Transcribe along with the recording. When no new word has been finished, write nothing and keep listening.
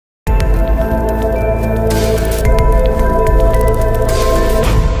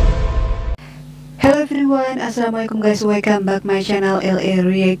Assalamualaikum guys, welcome back my channel LA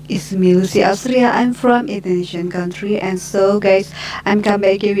React. It's me Lucy Austria. I'm from Indonesian country, and so guys, I'm come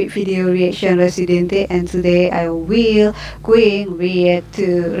back here with video reaction Residente, and today I will going react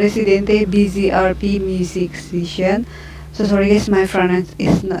to Residente BZRP music session. So sorry guys, my pronunciation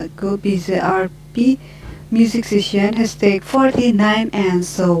is not good. BZRP music session hashtag 49. And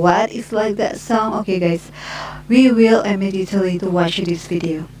so what is like that song? Okay guys, we will immediately to watch this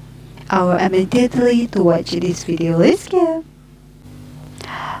video. Immediately to watch this video. Let's go.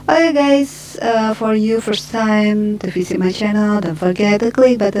 Okay guys, for you first time to visit my channel, don't forget to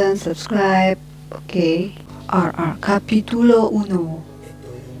click button subscribe. Okay. RR Capítulo 1.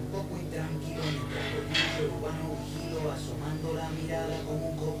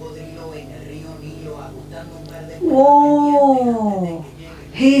 Whoa,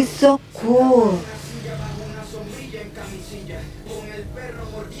 he's so cool.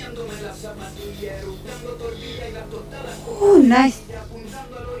 Oh, nice.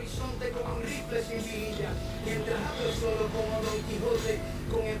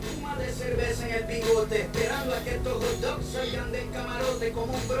 Con espuma de cerveza en el bigote, esperando a que estos hot dogs salgan del camarote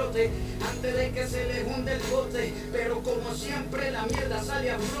como un brote, antes de que se les hunde el bote, pero como siempre la mierda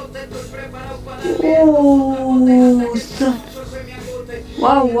sale a flote, estoy preparado para leer hasta que el se me agote.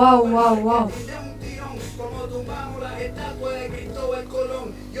 Wow, wow, wow, wow.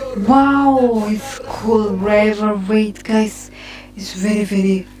 Wow, it's cool. River wait guys, it's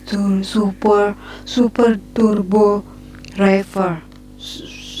very super turbo river.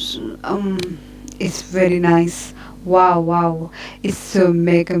 It's very nice. Wow, it's so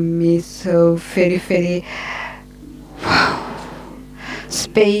making me so very wow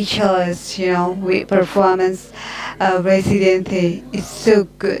speechless, you know, with performance of Residente. It's so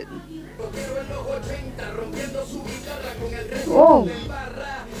good. Oh,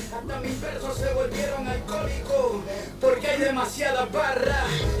 porque hay demasiada barra.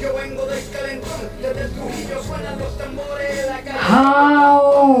 Yo vengo del calentón, desde el Trujillo suenan los tambores, la cara.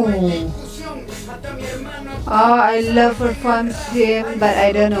 how? Oh, I love performance him, but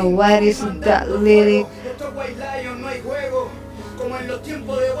I don't know what is that lyric.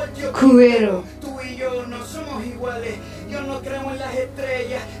 Cuero. Tú y yo no somos iguales. Yo no creo en las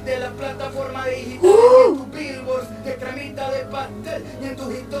estrellas de la plataforma digital, ni en tus billboards de cremita de pastel, ni en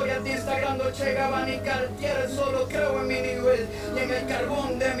tus historias de Instagram Dolce Gabbana y Cartier. Solo creo en mi nivel y en el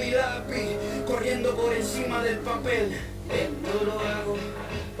carbón de mi lápiz, corriendo por encima del papel. Esto lo hago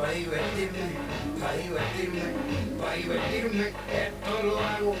para divertirme, para divertirme, para divertirme. Esto lo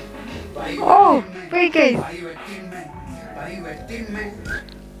hago para divertirme, para divertirme, para divertirme.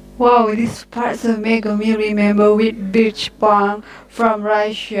 Wow, this part of make me remember with beach pong from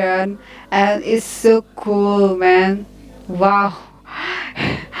Russian, and it's so cool, man. Wow,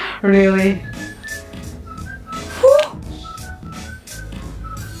 really. Whew.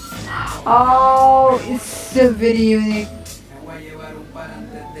 Oh, it's so very unique.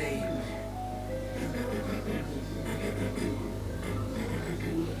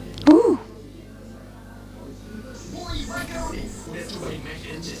 Ooh.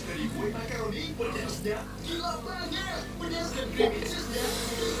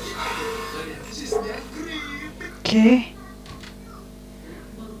 Okay.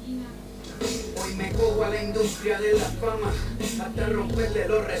 Hoy me cojo a la industria de la fama, hasta romperle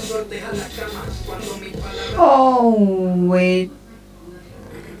los resortes a la cama. Cuando mis palabras. Oh, wait.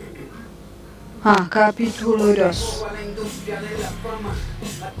 Capítulo 2. A la industria de la fama,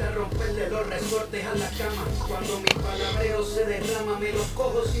 hasta romperle los resortes a la cama. Cuando mi palabreo se derrama, me los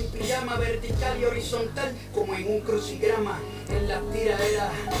cojo sin pijama, vertical y horizontal, como en un crucigrama, en las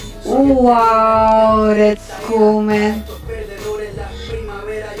tiraderas. Wow, that's cool, man. Estos perdedores, las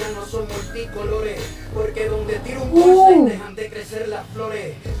primaveras ya no son multicolores, porque donde tiro un bolso dejan de crecer las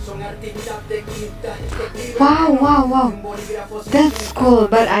flores. Son artistas de quinta. Wow. That's cool,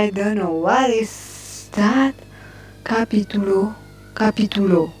 but I don't know what is that. Capítulo.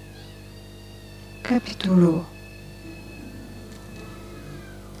 Capítulo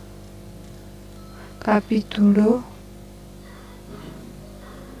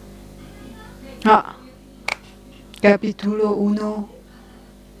 1.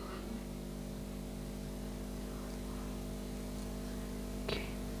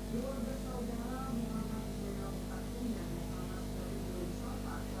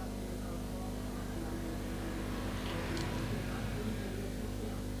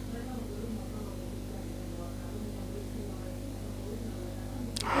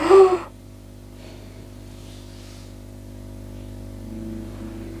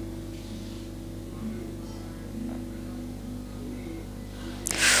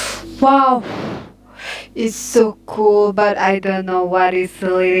 Wow, It's so cool, but I don't know what is the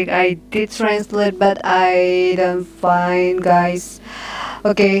lyric. I did translate, but I don't find, guys.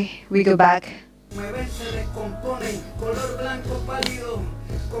 Okay, we go back. Me ven, se descomponen, color blanco pálido,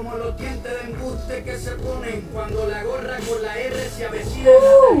 como los dientes de embuste que se ponen cuando la gorra con la R se avecina. La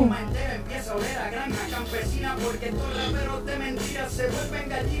tarima entera empieza a oler a granja campesina, porque estos raperos de mentiras se vuelven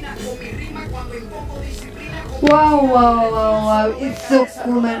gallinas con mi rima cuando impongo disciplina. Wow, it's so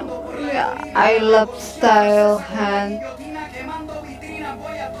cool, man. Yeah, I love style and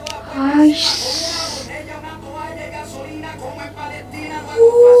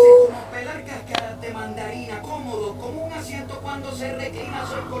cuando se reclina,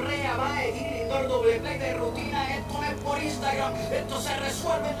 soy Correa, va Lindor, doble play de rutina. Esto no es por Instagram, esto se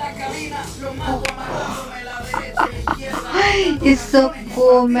resuelve en la cabina. Lo mato amarrándome la derecha y la izquierda. it's so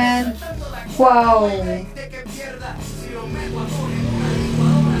cool, man. Wow.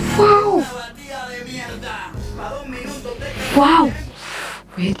 Wow. Wow.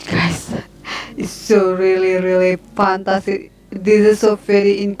 Wait, guys. It's so really fantastic. This is so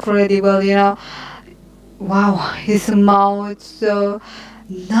very incredible, you know. Wow, his mouth so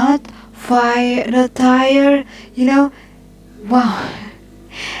not fire, not tired, you know. Wow,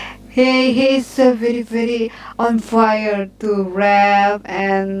 he's so very on fire to rap,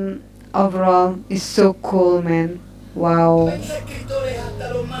 and overall it's so cool, man. Wow.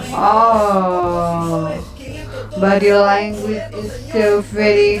 Oh, body language is so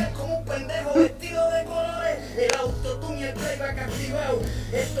very.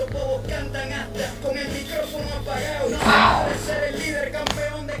 Estos bobos cantan hasta con el micrófono apagado. No puede ser el líder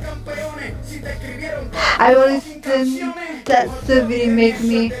campeón de campeones. Si te escribieron I will listen. That really make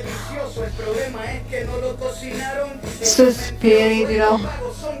me so spirit, you know.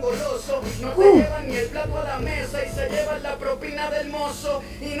 No te llevan ni el plato a la mesa y se llevan la propina del mozo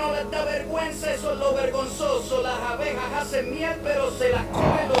y no les da vergüenza, eso es lo vergonzoso. Las abejas hacen miel pero se las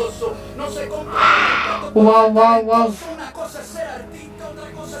come el oso. No se compra. Wow. Una cosa es ser artista,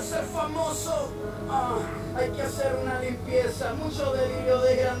 otra cosa es ser famoso. Hay que hacer una limpieza, mucho delirio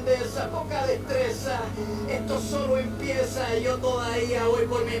de grandeza, poca destreza. Esto solo empieza y yo todavía voy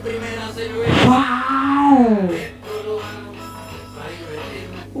por mi primera cerveza. Wow.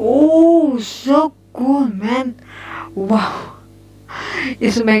 Oh, so cool, man. Wow.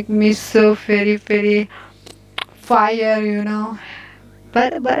 It makes me so very fire, you know.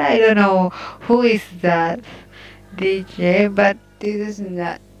 But I don't know who is that DJ, but this is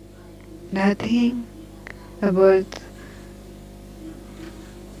nothing about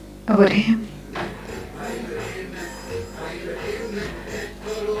him.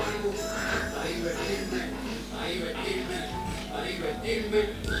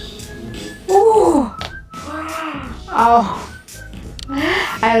 Ooh. Oh,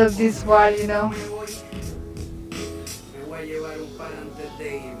 I love this one, you know.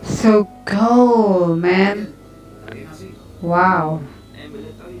 So cool, man. Wow.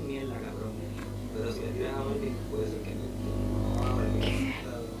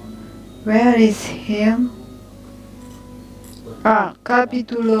 Where is him?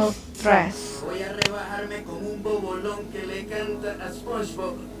 Capítulo 3. Voy a rebajarme con un bobolón que le canta a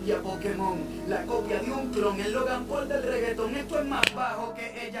SpongeBob y a Pokémon. La copia de un clon, el Logan Paul del reggaetón. Esto es más bajo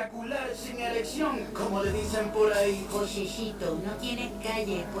que eyacular sin erección. Como le dicen por ahí. Josecito, no tienes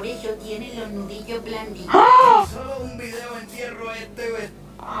calle, por eso tiene los nudillos blanditos. Solo un video entierro a este vez.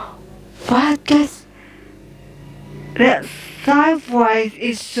 What, guys? The sci-fi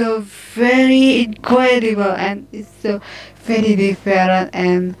is so very incredible and it's so very different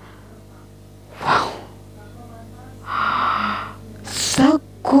and wow, so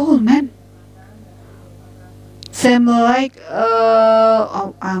cool, man. Same like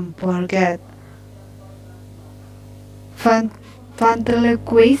I forget.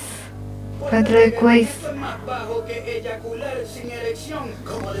 Ventriloquist. Esto es más bajo que eyacular sin erección.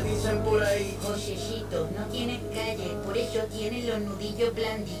 Como le dicen por ahí. Josecito, no tienes calle, por eso tiene los nudillos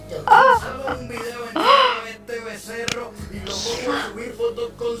blanditos. Solo un video entero de este becerro y lo pongo a subir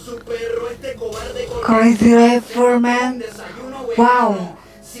fotos con su perro. Este cobarde con Crazy Rapper, man. Desayuno Wow.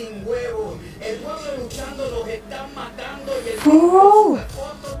 Sin huevo. El pueblo luchando los están matando y el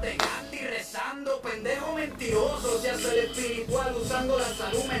fotos de Gandhi rezando. Pendejo mentiroso, se hace el espiritual usando la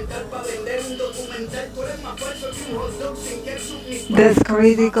salud mental para vender un documental. Tú eres más falso que un hot dog sin ketchup. That's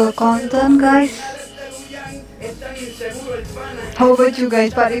critical content, guys. How about you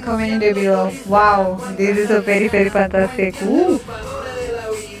guys? Put a comment in the below. Wow, this is a very fantastic.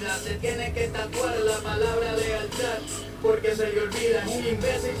 Porque se le olvida un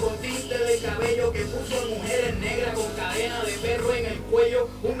imbécil con tinte de cabello que puso a mujeres negras con cadena de perro en el cuello,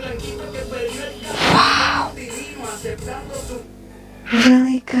 un blanquito que perdió el cabello.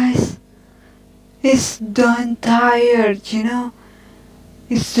 Really, guys? He's done tired, you know?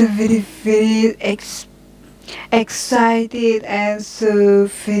 He's so very excited and so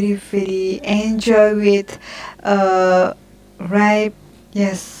very enjoy with rap.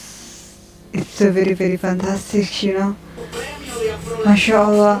 Yes, it's so very fantastic, you know?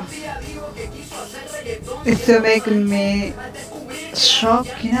 MashaAllah. It's so making me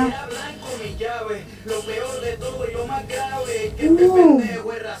shocked, you know? Lo peor de todo y lo más grave es que este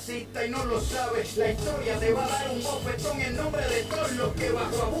pendejo es racista y no lo sabe. La historia te va a dar un bofetón en nombre de todos los que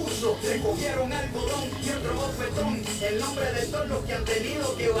bajo abuso recogieron algodón y otro bofetón en nombre de todos los que han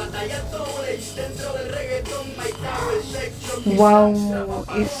tenido que batallar doble dentro del reggaetón. My tower section. Wow,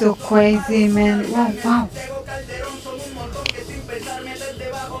 it's so crazy, man. Wow. Calderón son un montón que sin pensar meten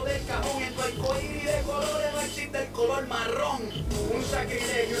debajo del cajón. En tu arcoíris de colores no existe el color marrón. Un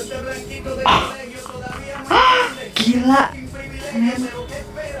sacrilegio, este blanquito de colegio todavía no entiende. Gila, Pero ¿qué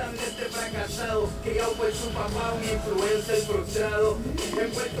esperan de este fracasado? Criado por su papá, un influencer frustrado. En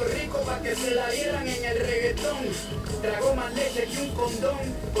Puerto Rico pa' que se la dieran en el reggaetón. Tragó más leche que un condón.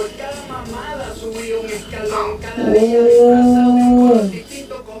 Por cada mamada subió un escalón. Cada día disfrazado de un color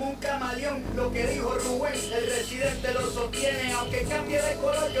distinto como un camaleón. Lo que dijo Rubén, el residente lo sostiene. Aunque cambie de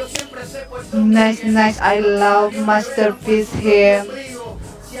color, yo siempre sé pues nice. I love masterpiece here.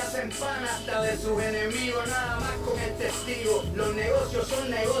 Si hacen pan hasta de sus enemigos, nada más con el testigo. Los negocios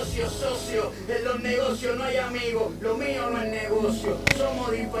son negocios socios. En los negocios no hay amigos. Lo mío no es negocio. Somos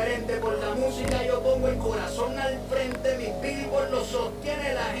diferentes por la música. Yo pongo el corazón al frente. Mis billboards lo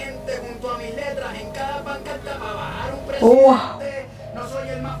sostiene la gente junto a mis letras en cada pancarta para bajar un presidente. No soy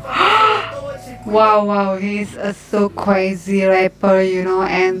el más famoso de todo el circuito. Wow, he's a so crazy rapper, you know,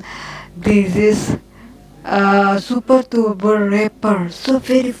 and this is super turbo rapper, so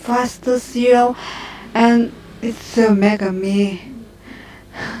very fast, you know, and it's so mega me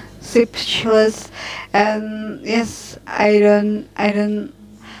speechless. And yes, I don't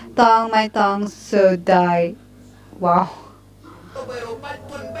my tongue so die. Wow,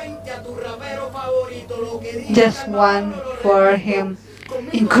 just one for him,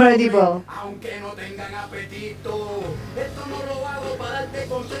 incredible. Aunque no tengan apetito, esto no lo hago para darte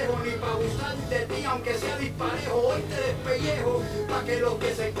consejo ni para abusar de ti, aunque sea disparejo. Hoy te despellejo para que los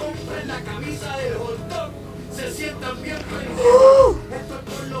que se compren la camisa del hot dog se sientan bien pendejos. Esto es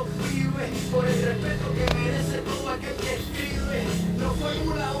por los pibes, por el respeto que merece todo aquel que escribe. No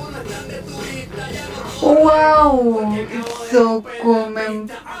Fórmula 1 están de turista, ya no. Wow, it's so cool, man.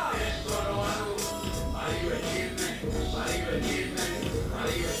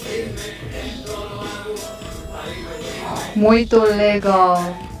 Muito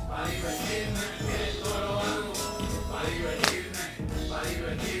legal.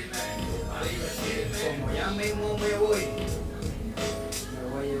 Como ya mismo me voy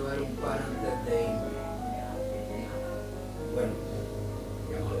a llevar un par antes de irme. Bueno,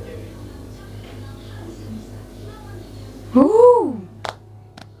 ya me lo llevé.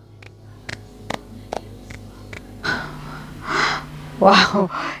 Wow,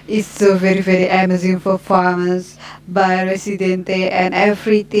 it's so very amazing performance by Residente, and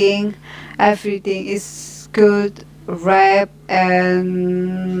everything is good rap,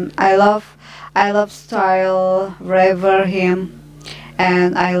 and I love style rapper him,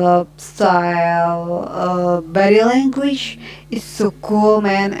 and I love style body language. It's so cool,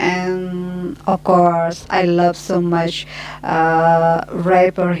 man, and of course I love so much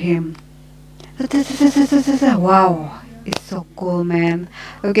rapper him. Wow, it's so cool, man.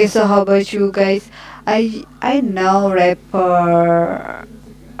 Okay, so how about you guys? I know rapper.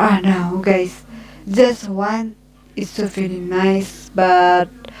 I know, guys. Just one is so very nice, but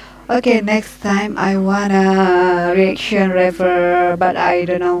okay, next time I wanna reaction rapper, but I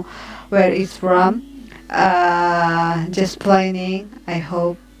don't know where it's from. Just planning. I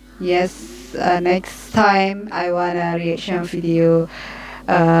hope yes. Next time I wanna reaction video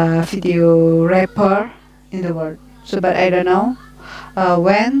rapper in the world. So, but I don't know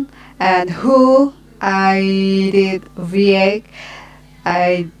when and who I did react.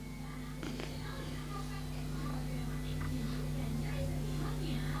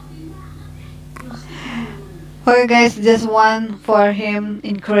 Okay, guys, just one for him,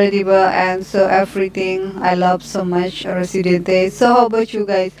 incredible, and so everything. I love so much Residente. So how about you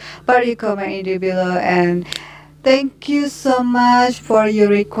guys? Please comment in the below, and thank you so much for your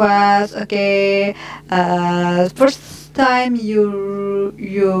request. Okay, first time you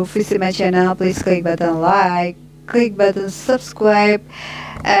visit my channel, please click button like, click button subscribe,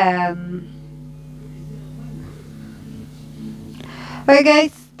 and okay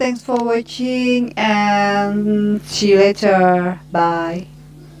guys, thanks for watching and see you later. Bye.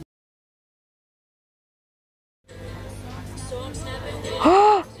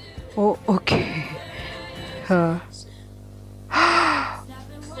 Oh, okay.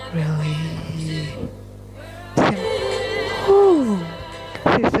 Really? Ooh,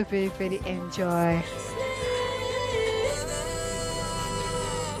 this is a very enjoy.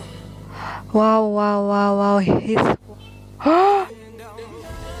 Wow. He's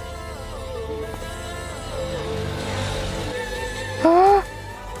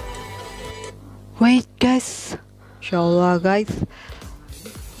wait, guys. Inshallah, guys.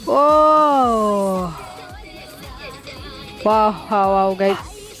 Oh, wow, guys.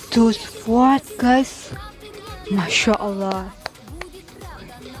 Choose what, guys? Masya Allah.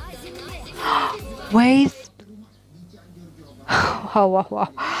 Wait.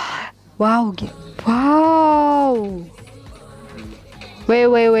 Wow. Wow.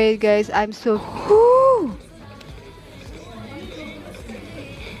 Wait, guys. I'm so. Whoo.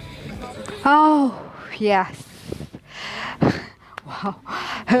 Oh, yes. Wow.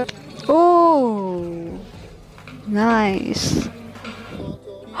 Oh, nice.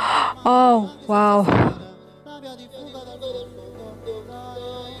 Oh, wow.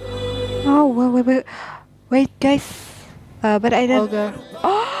 Oh, wait, guys. But I don't.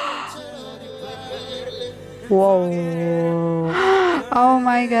 Oh, whoa. Oh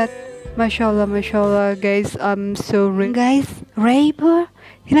my God. Mashallah, guys. I'm so guys, raper.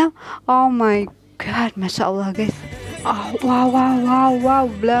 Oh my God, mashallah, guys. Oh, wow.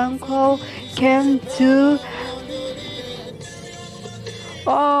 Blanco came to.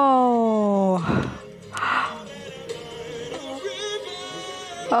 Oh.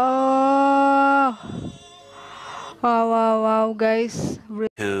 Oh. Wow, guys.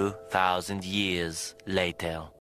 2,000 years later.